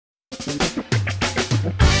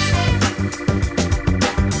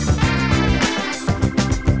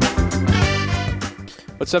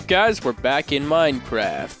What's up, guys? We're back in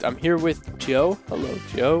Minecraft. I'm here with Joe. Hello,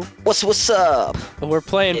 Joe. What's up? We're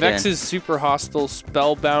playing Vechs's super hostile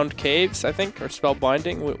Spellbound Caves, I think, or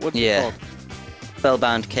Spellbinding. What's it called?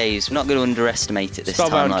 Spellbound Caves. We're not going to underestimate it this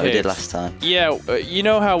time like we did last time. Yeah, you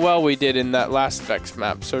know how well we did in that last Vechs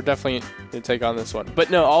map, so definitely going to take on this one.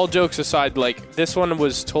 But no, all jokes aside, like, this one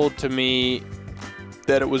was told to me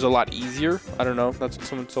that it was a lot easier. I don't know. That's what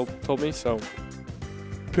someone told me, so...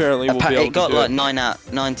 Apparently we'll be able to do it. It got like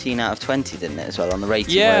 19 out of 20, didn't it, as well, on the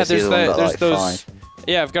rating? Yeah, there's like those... 5.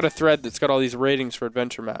 Yeah, I've got a thread that's got all these ratings for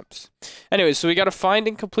adventure maps. Anyway, so we got to find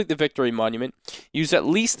and complete the victory monument. Use at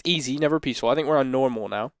least easy, never peaceful. I think we're on normal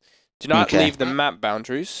now. Do not leave the map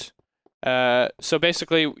boundaries. So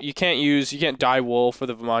basically, you can't die wool for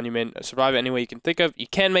the monument. Survive any way you can think of. You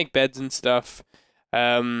can make beds and stuff.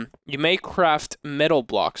 You may craft metal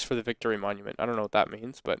blocks for the victory monument. I don't know what that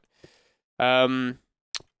means, but...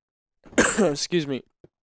 excuse me.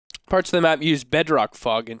 Parts of the map use bedrock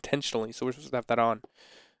fog intentionally, so we're supposed to have that on.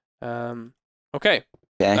 Okay.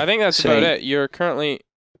 I think that's about it. You're currently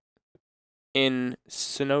in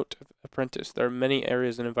Cenote Apprentice. There are many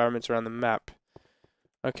areas and environments around the map.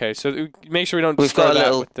 Okay, so make sure we don't destroy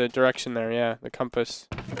that with the direction there. Yeah, the compass.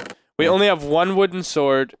 We only have 1 wooden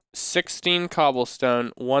sword, 16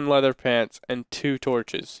 cobblestone, 1 leather pants, and 2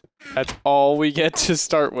 torches. That's all we get to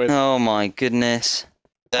start with. Oh my goodness.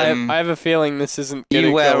 I have a feeling this isn't going to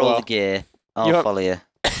go well. You wear all well. the gear. I'll follow you.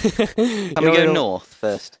 Can we go north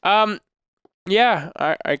first? Yeah,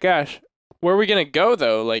 I guess. Where are we going to go,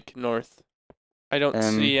 though, like, north? I don't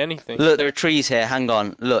see anything. Look, there are trees here. Hang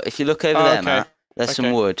on. Look, if you look over there, Matt, there's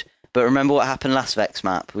some wood. But remember what happened last Vechs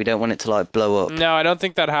map? We don't want it to, like, blow up. No, I don't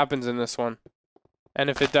think that happens in this one. And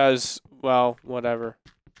if it does, well, whatever.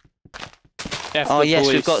 Oh, yes,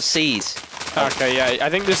 we've got seeds. Okay, yeah. I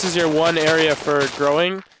think this is your one area for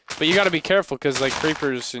growing, but you got to be careful because like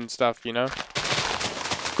creepers and stuff, you know.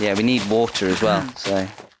 Yeah, we need water as well. So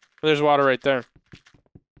there's water right there.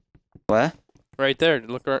 Where? Right there.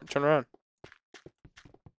 Look, turn around.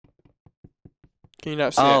 Can you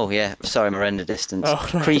not see? Oh yeah. Sorry, I'm render distance. Oh.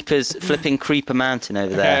 Creepers, flipping creeper mountain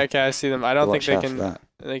over there. Okay, I see them. I don't think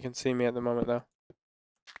they can see me at the moment though.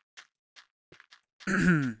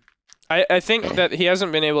 I think that he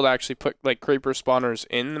hasn't been able to actually put like creeper spawners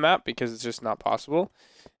in the map because it's just not possible,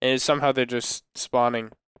 and somehow they're just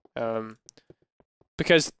spawning.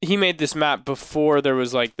 Because he made this map before there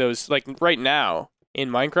was like those right now in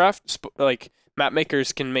Minecraft, like map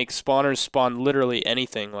makers can make spawners spawn literally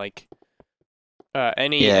anything, like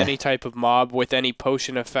any type of mob with any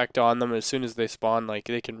potion effect on them as soon as they spawn. Like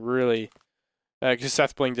they can really. Because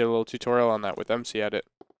Seth Bling did a little tutorial on that with MC Edit.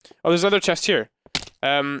 Oh, there's another chest here.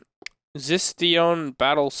 Zistion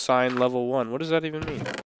battle sign level 1. What does that even mean?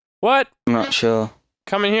 What? I'm not sure.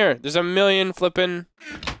 Come in here. There's a million flipping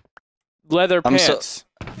leather pants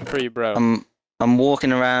for you, bro. I'm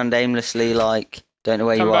walking around aimlessly, like don't know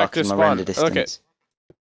where you are because my render distance.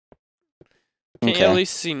 Can't you at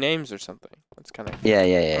least see names or something? That's kind of. Yeah.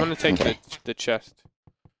 I'm gonna take the chest.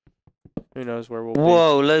 Who knows where we'll be?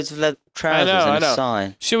 Whoa, loads of leather trousers and a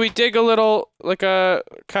sign. Should we dig a little, like a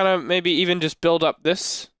kind of maybe even just build up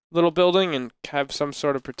this little building and have some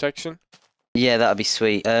sort of protection? Yeah, that'd be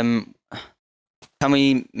sweet. Can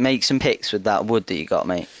we make some picks with that wood that you got,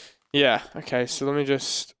 mate? Yeah. Okay. So let me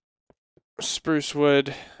just spruce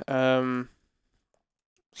wood, some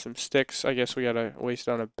sticks. I guess we gotta waste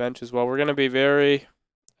on a bench as well. We're gonna be very,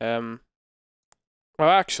 well,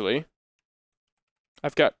 actually.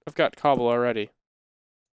 I've got cobble already.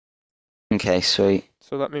 Okay, sweet.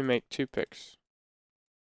 So let me make 2 picks.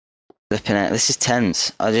 Flipping out. This is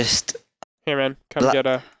tense. Here, man. Come get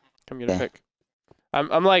a pick.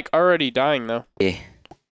 I'm like already dying though. Yeah.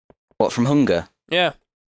 What, from hunger? Yeah.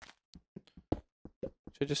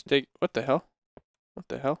 Should I just dig? What the hell? What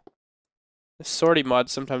the hell? This sortie mod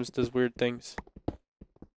sometimes does weird things.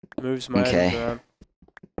 Moves my items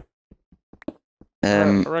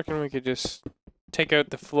around. I reckon we could just take out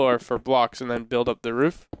the floor for blocks and then build up the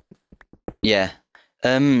roof. Yeah.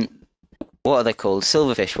 What are they called?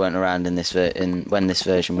 Silverfish weren't around in this when this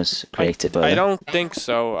version was created. I don't think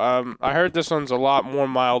so. I heard this one's a lot more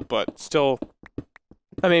mild, but still.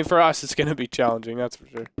 I mean, for us, it's gonna be challenging. That's for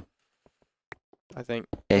sure. I think.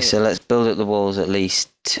 Okay, so let's build up the walls at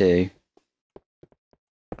least 2.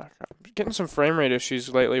 I'm getting some frame rate issues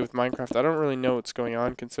lately with Minecraft. I don't really know what's going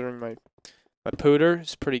on, considering my pooter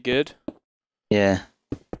is pretty good. Yeah.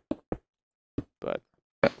 But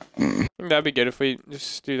I think that'd be good if we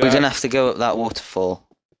just do that. We're gonna have to go up that waterfall.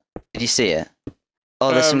 Did you see it?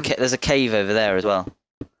 Oh, there's a cave over there as well.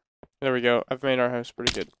 There we go. I've made our house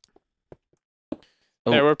pretty good.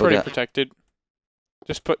 Oh, yeah, we're pretty protected.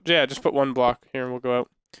 Just put one block here and we'll go out.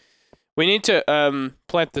 We need to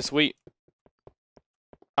plant this wheat.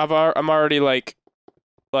 I'm already like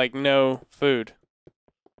no food.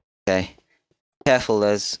 Okay. Careful,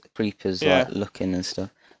 there's creepers like looking and stuff.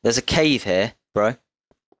 There's a cave here, bro.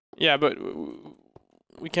 Yeah, but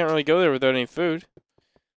we can't really go there without any food.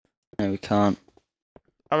 No, we can't.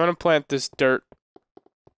 I'm gonna plant this dirt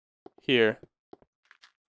here.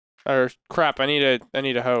 Or crap, I need a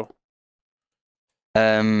hoe.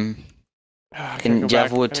 Do you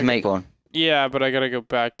have wood to make one? Yeah, but I gotta go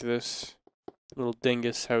back to this little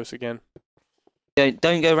dingus house again.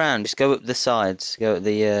 Don't go round. Just go up the sides. Go up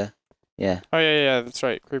the yeah. Oh yeah, that's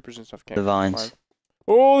right. Creepers and stuff can't. The vines.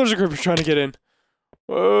 Oh, there's a creeper trying to get in.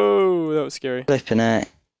 Whoa, that was scary. Flipping it.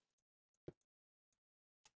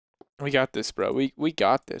 We got this, bro. We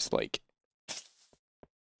got this. Like,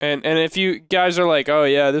 and if you guys are like, oh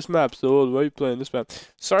yeah, this map's old. Why are you playing this map?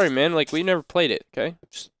 Sorry, man. Like, we never played it. Okay,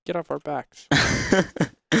 just get off our backs.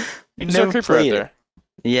 There's a creeper out there.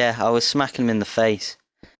 Yeah, I was smacking him in the face.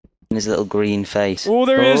 In his little green face. Oh,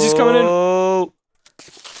 there he is. He's coming in.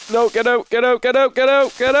 No, get out, get out, get out, get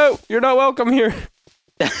out, get out. You're not welcome here.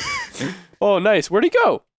 Oh, nice. Where'd he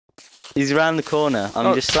go? He's around the corner.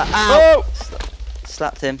 I'm just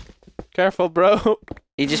slapped him. Careful, bro.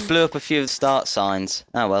 He just blew up a few of the start signs.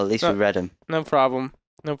 Oh, well, at least we read them. No problem.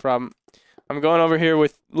 No problem. I'm going over here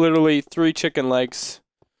with literally 3 chicken legs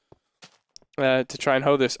to try and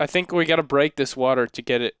hoe this. I think we got to break this water to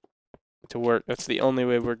get it to work. That's the only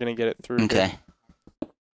way we're going to get it through. Okay.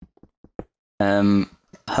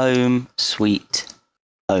 Home, sweet,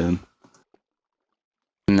 home.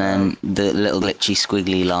 And then the little glitchy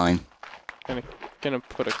squiggly line. Gonna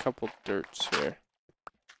put a couple dirts here.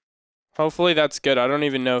 Hopefully that's good. I don't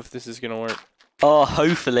even know if this is gonna work. Oh,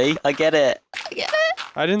 hopefully. I get it.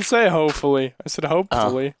 I didn't say hopefully. I said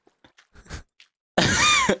hopefully. Oh.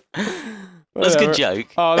 That's a good joke.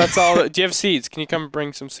 Oh, that's all. Do you have seeds? Can you come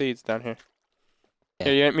bring some seeds down here? Yeah.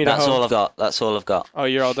 Here, you want me to That's all I've got. That's all I've got. Oh,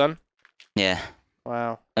 you're all done? Yeah.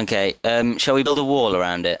 Wow. Okay. Shall we build a wall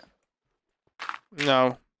around it?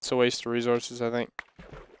 No, it's a waste of resources, I think.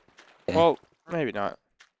 Okay. Well, maybe not.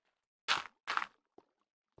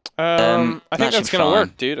 I think that's gonna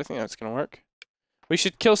work, dude. I think that's gonna work. We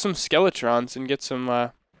should kill some skeletrons and get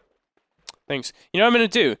some things. You know what I'm gonna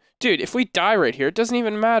do? Dude, if we die right here, it doesn't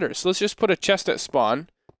even matter. So let's just put a chest at spawn,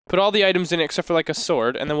 put all the items in it except for like a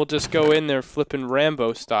sword, and then we'll just go in there flipping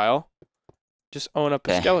Rambo style. Just own up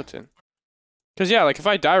a skeleton. Cause yeah, like if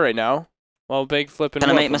I die right now, well, big flipping. Can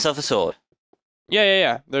I make myself a sword?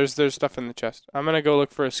 Yeah. There's stuff in the chest. I'm gonna go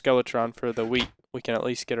look for a skeletron for the wheat. We can at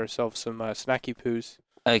least get ourselves some snacky poos.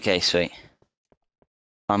 Okay, sweet.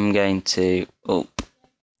 I'm going to. Oh.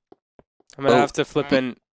 I'm gonna have to flip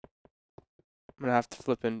in.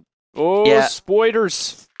 Oh, yeah.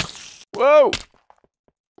 Spoiders! Whoa!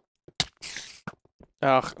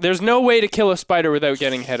 Ugh, there's no way to kill a spider without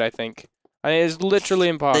getting hit, I think. It's literally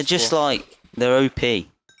impossible. They're just like, they're OP.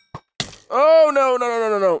 Oh, no.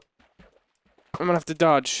 I'm gonna have to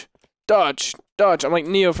dodge. Dodge. I'm like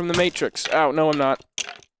Neo from the Matrix. Ow, no, I'm not.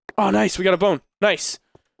 Oh, nice, we got a bone. Nice.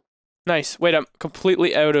 Wait, I'm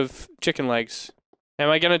completely out of chicken legs. Am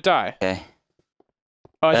I gonna die? Okay.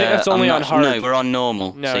 Oh, I think that's only on hard. No, we're on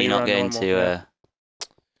normal, so you're not going to,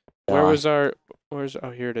 oh,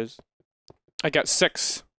 here it is. I got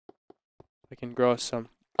 6. I can grow some.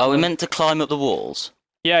 Are we meant to climb up the walls?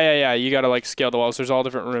 Yeah, you gotta, like, scale the walls. There's all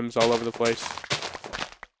different rooms all over the place.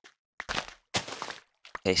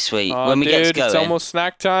 Okay, sweet. Oh, when we get going... it's almost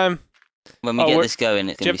snack time. When we get this going,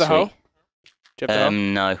 it's gonna be sweet. Do you have the hoe?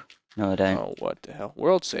 No. No, I don't. Oh, what the hell?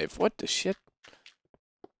 World save. What the shit?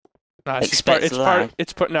 Nah, it's part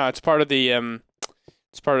of the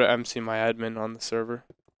MC my admin on the server.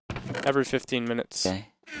 Every 15 minutes. Okay.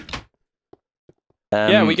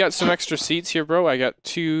 Yeah, we got some extra seeds here, bro. I got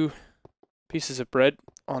 2 pieces of bread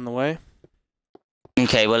on the way.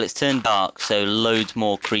 Okay, well it's turned dark, so loads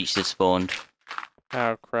more creatures spawned.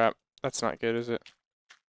 Oh crap. That's not good, is it?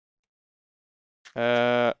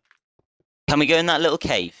 Can we go in that little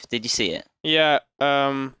cave? Did you see it? Yeah,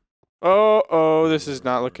 oh, this is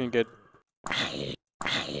not looking good.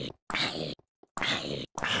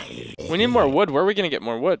 We need more wood. Where are we gonna get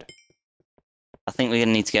more wood? I think we're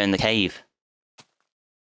gonna need to go in the cave.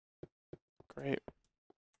 Great.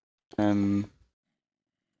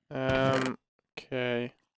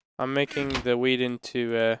 Okay. I'm making the wheat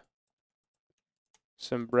into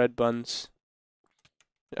some bread buns.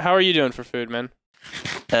 How are you doing for food, man?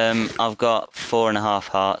 I've got 4.5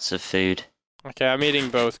 hearts of food. Okay, I'm eating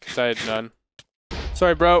both because I had none.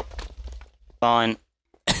 Sorry, bro. Fine.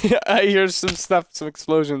 I hear some stuff, some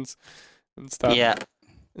explosions and stuff. Yeah.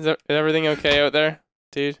 Is everything okay out there,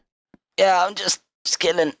 dude? Yeah, I'm just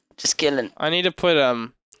killing. Just killing. I need to put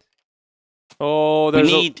Oh,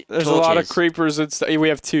 there's a lot of creepers and stuff. We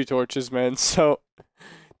have 2 torches, man. So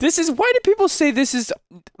this is why do people say this is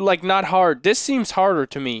like not hard? This seems harder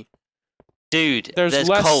to me. Dude, there's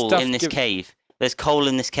coal in this cave. There's coal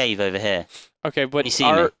in this cave over here. Okay, but you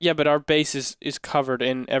see me? Yeah, but our base is covered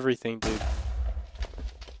in everything, dude.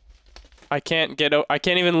 I can't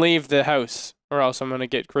even leave the house, or else I'm gonna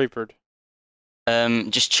get creepered.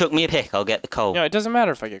 Just chuck me a pick. I'll get the coal. Yeah, it doesn't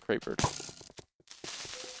matter if I get creepered.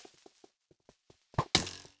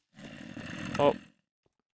 Oh.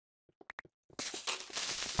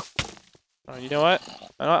 Oh, you know what?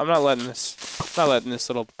 I'm not letting this. I'm not letting this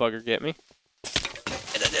little bugger get me.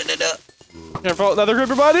 Careful, another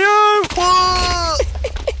creeper body!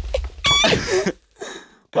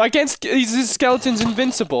 I can't. His skeleton's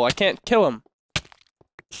invincible. I can't kill him.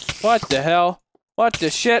 What the hell? What the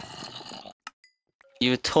shit?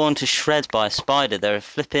 You were torn to shreds by a spider. They're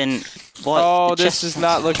flipping. What? Oh, this is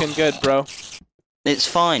not looking good, bro. It's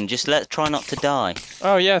fine. Just let's try not to die.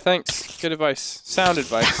 Oh yeah, thanks. Good advice. Sound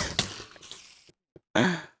advice.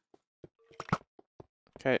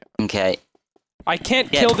 Okay. Okay. I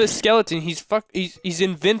can't kill this skeleton. He's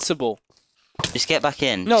invincible. Just get back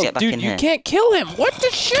in. No, just get back dude, in you here. can't kill him. What the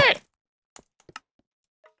shit?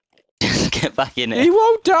 Just get back in here. He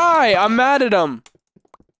won't die. I'm mad at him.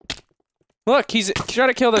 Look, he's trying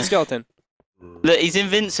to kill that skeleton. Look, he's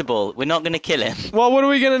invincible. We're not gonna kill him. Well, what are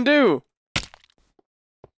we gonna do?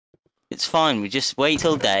 It's fine. We just wait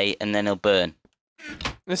till day and then he'll burn.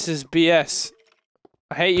 This is BS.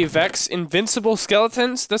 I hate you, Vechs. Invincible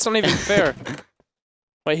skeletons? That's not even fair.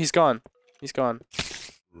 Wait, he's gone. He's gone.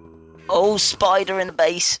 Oh, spider in the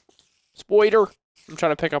base. Spider. I'm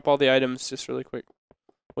trying to pick up all the items just really quick.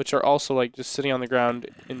 Which are also, like, just sitting on the ground,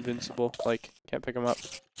 invincible. Like, can't pick them up.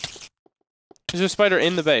 Is there a spider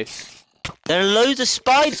in the base? There are loads of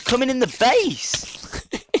spiders coming in the base.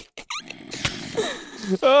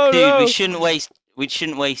 Oh, dude, no. we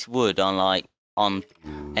shouldn't waste wood on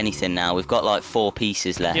anything now. We've got like 4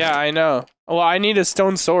 pieces left. Yeah, I know. Well, I need a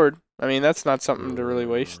stone sword. I mean, that's not something to really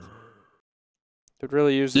waste. Could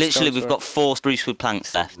really use. Literally, we've got 4 spruce wood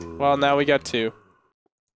planks left. Well, now we got 2.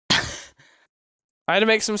 I had to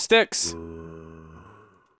make some sticks.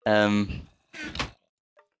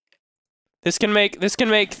 This can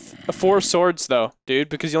make 4 swords though, dude,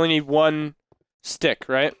 because you only need 1 stick,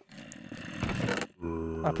 right?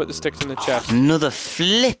 I'll put the sticks in the chest. Another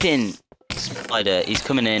flipping spider. He's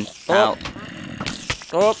coming in. Oh.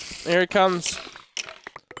 Oh, here he comes.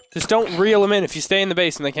 Just don't reel him in. If you stay in the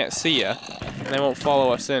base and they can't see you, and they won't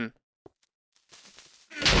follow us in.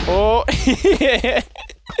 Oh.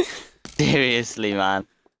 Seriously, man.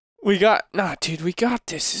 Dude, we got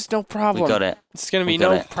this. It's no problem. We got it. It's gonna be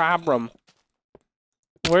no problem.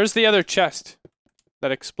 Where's the other chest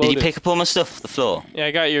that exploded? Did you pick up all my stuff off the floor? Yeah,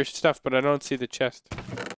 I got your stuff, but I don't see the chest.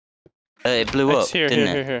 It blew up, didn't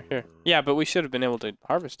it? Here. Yeah, but we should have been able to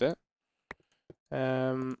harvest it.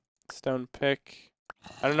 Stone pick.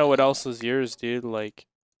 I don't know what else is yours, dude. Like,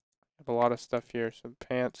 I have a lot of stuff here. Some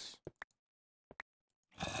pants.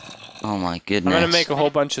 Oh my goodness. I'm gonna make a whole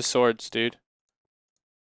bunch of swords, dude.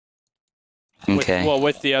 Okay.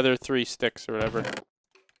 With the other 3 sticks or whatever.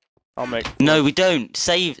 I'll make. No, we don't.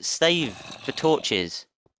 Save for torches.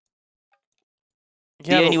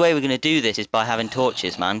 Yeah, the only way we're gonna do this is by having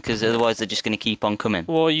torches, man. Because otherwise they're just gonna keep on coming.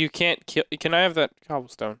 Well, you can't kill. Can I have that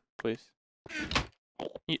cobblestone, please?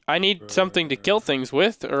 I need something to kill things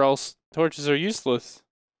with, or else torches are useless.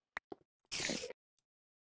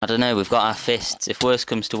 I don't know. We've got our fists. If worse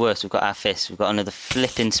comes to worse, we've got our fists. We've got another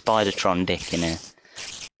flipping Spidertron dick in here.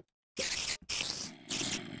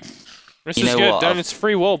 This is good. Then it's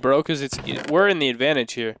free wool, bro. Because we're in the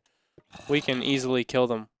advantage here. We can easily kill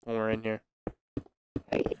them when we're in here.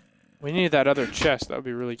 We need that other chest. That would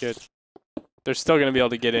be really good. They're still gonna be able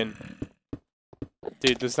to get in.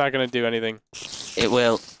 Dude, that's not gonna do anything. It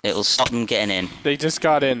will. It will stop them getting in. They just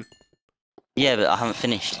got in. Yeah, but I haven't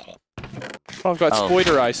finished. Oh, I've got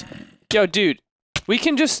spider eyes. Yo, dude, we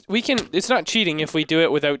can. It's not cheating if we do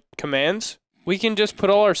it without commands. We can just put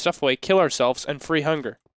all our stuff away, kill ourselves, and free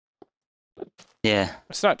hunger. Yeah.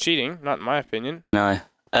 It's not cheating, not in my opinion. No.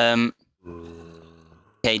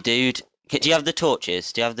 Okay, dude. Do you have the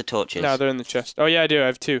torches? Do you have the torches? No, they're in the chest. Oh yeah, I do. I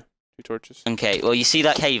have 2 torches. Okay. Well, you see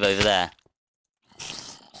that cave over there?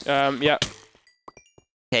 Yeah.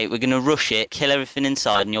 Okay, we're gonna rush it, kill everything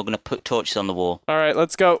inside, and you're gonna put torches on the wall. All right,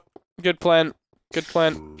 let's go. Good plan. Good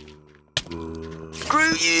plan.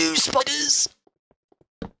 Screw you, spiders!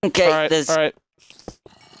 Okay, Alright.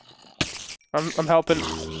 I'm helping.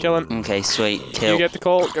 Killing. Okay, sweet. Kill. You get the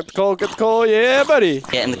coal. Get the coal. Get the coal. Yeah, buddy.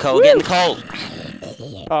 Get in the coal. Woo! Get in the coal.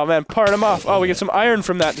 Oh, man. Part him off. Oh, we get some iron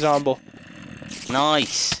from that zombie.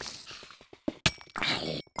 Nice.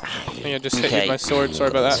 I just hit you with my sword. Sorry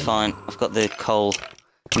about that. It's fine. I've got the coal.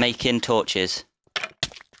 Making torches.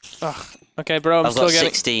 Ugh. Okay, bro. I've got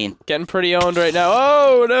 16. Getting pretty owned right now.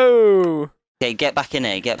 Oh, no. Okay, get back in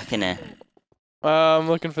here. Get back in here. I'm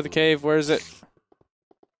looking for the cave. Where is it?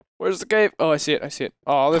 Where's the cave? Oh, I see it. I see it.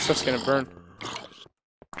 Oh, all this stuff's gonna burn.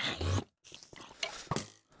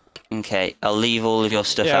 Okay, I'll leave all of your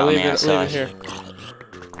stuff out on the outside. Leave it here.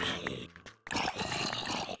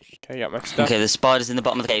 Okay, I got my stuff. Okay, there's spiders in the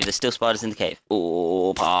bottom of the cave. There's still spiders in the cave.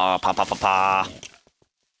 Oh, pa, pa, pa, pa, pa.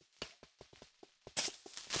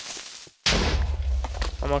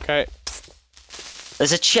 I'm okay.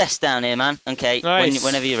 There's a chest down here, man. Okay, nice.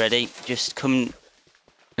 Whenever you're ready, just come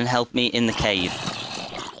and help me in the cave.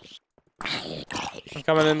 I'm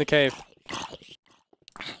coming in the cave.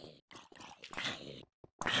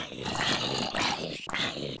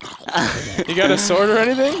 You got a sword or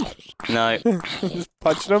anything? No. Just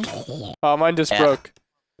punching him? Oh, mine just broke.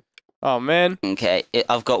 Oh, man. Okay,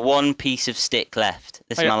 I've got one piece of stick left.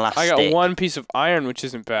 This is my last stick. I got one piece of iron, which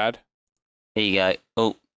isn't bad. Here you go.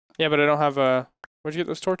 Oh. Yeah, but I don't have a... Where'd you get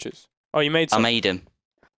those torches? Oh, you made some. I made them.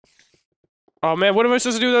 Oh, man, what am I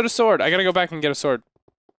supposed to do without a sword? I gotta go back and get a sword.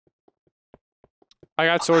 I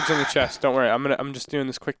got swords in the chest. Don't worry. I'm just doing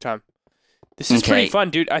this quick time. This is pretty fun,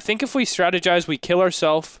 dude. I think if we strategize, we kill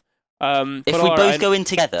ourselves. If we both go in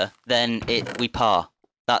together, then we par.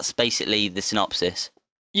 That's basically the synopsis.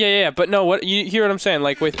 Yeah. But no, what you hear what I'm saying?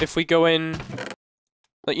 Like, if we go in,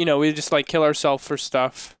 like, you know, we just like kill ourselves for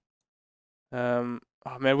stuff.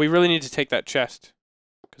 Oh man, we really need to take that chest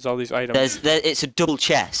because all these items. It's a double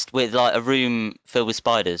chest with like a room filled with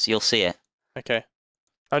spiders. You'll see it. Okay.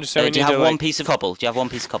 I'm just saying. Do you have one piece of cobble? Do you have one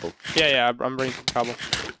piece of cobble? Yeah. I'm bringing some cobble.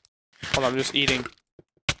 Hold on, I'm just eating.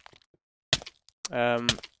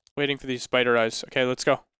 Waiting for these spider eyes. Okay, let's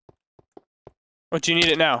go. What, do you need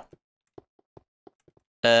it now?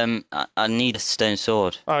 I need a stone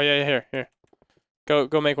sword. Oh yeah, here.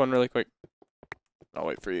 Go make one really quick. I'll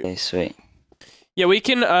wait for you. Okay, sweet. Yeah, we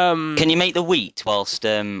can. Can you make the wheat whilst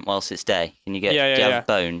it's day? Can you get? Yeah. Do you have a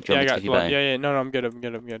bone? Do you want me to give you bone? Yeah. No, I'm good. I'm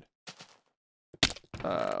good.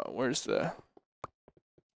 Where's the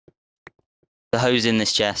hose in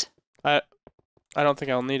this chest? I don't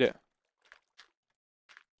think I'll need it.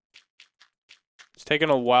 It's taking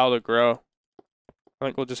a while to grow. I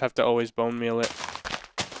think we'll just have to always bone meal it.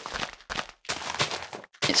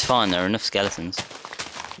 It's fine. There are enough skeletons.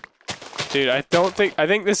 Dude, I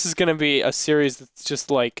think this is gonna be a series that's just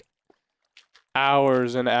like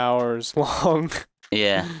hours and hours long.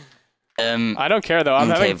 Yeah. I don't care though. I'm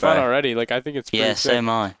having fun already. Like, I think it's pretty sick. So am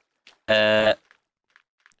I.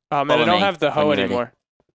 Oh man, I don't have the hoe anymore.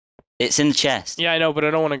 It's in the chest. Yeah, I know, but I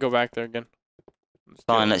don't want to go back there again.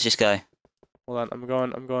 Fine, let's just go. Hold on,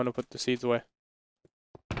 I'm going to put the seeds away.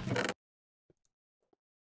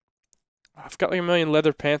 I've got like a million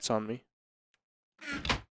leather pants on me.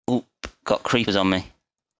 Oop, got creepers on me.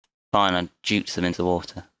 Fine, I juked them into the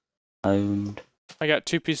water. Owned. I got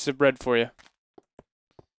 2 pieces of bread for you.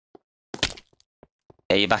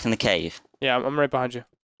 Yeah, you're back in the cave. Yeah, I'm right behind you.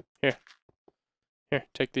 Here,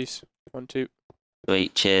 take these. 1, 2.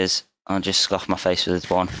 Sweet, cheers. I'll just scoff my face with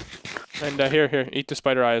one. And here, eat the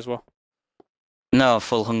spider eye as well. No,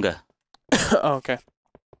 full hunger. Oh, okay.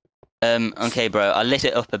 Okay, bro. I lit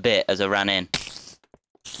it up a bit as I ran in.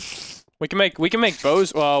 We can make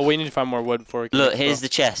bows. Well, we need to find more wood before we can. Look, here's the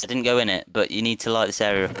chest. I didn't go in it, but you need to light this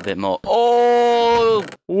area up a bit more. Oh!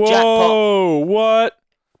 Whoa! Jackpot. What?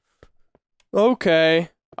 Okay,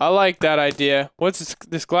 I like that idea. What's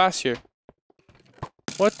this glass here?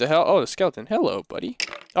 What the hell? Oh, the skeleton. Hello, buddy.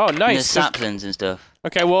 Oh, nice. And there's saplings and stuff.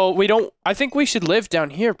 Okay, well, we don't. I think we should live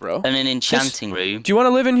down here, bro. And an enchanting room. Do you want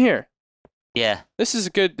to live in here? Yeah. This is a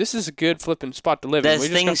good flipping spot to live in. There's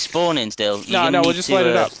things things spawning still. No, we'll just light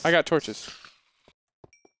it up. I got torches.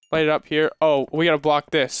 Light it up here. Oh, we gotta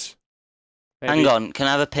block this. Maybe. Hang on, can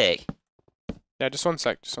I have a pick? Yeah, just one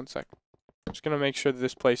sec. I'm just gonna make sure that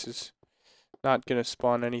this place is not gonna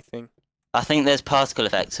spawn anything. I think there's particle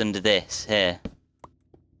effects under this here.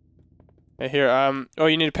 Hey, here. Oh,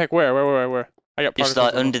 you need to pick where? Where? I got just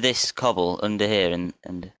like under this cobble, under here,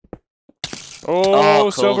 and.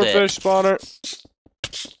 Oh, silverfish spawner.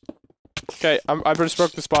 Okay, I just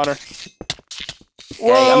broke the spawner.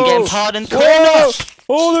 Whoa! Okay, I'm getting pardoned.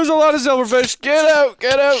 Oh, there's a lot of silverfish. Get out!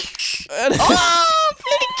 Oh,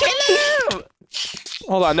 bloody kill him!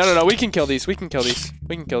 Hold on. No. We can kill these. We can kill these.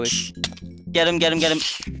 Get him.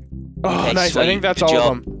 Oh, okay, nice. sweet. I think that's Good all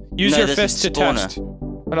job. of them. Use your fist to test.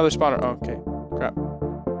 Another spawner. Oh, okay. Crap.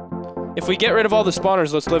 If we get rid of all the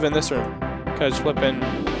spawners, let's live in this room. Because flipping...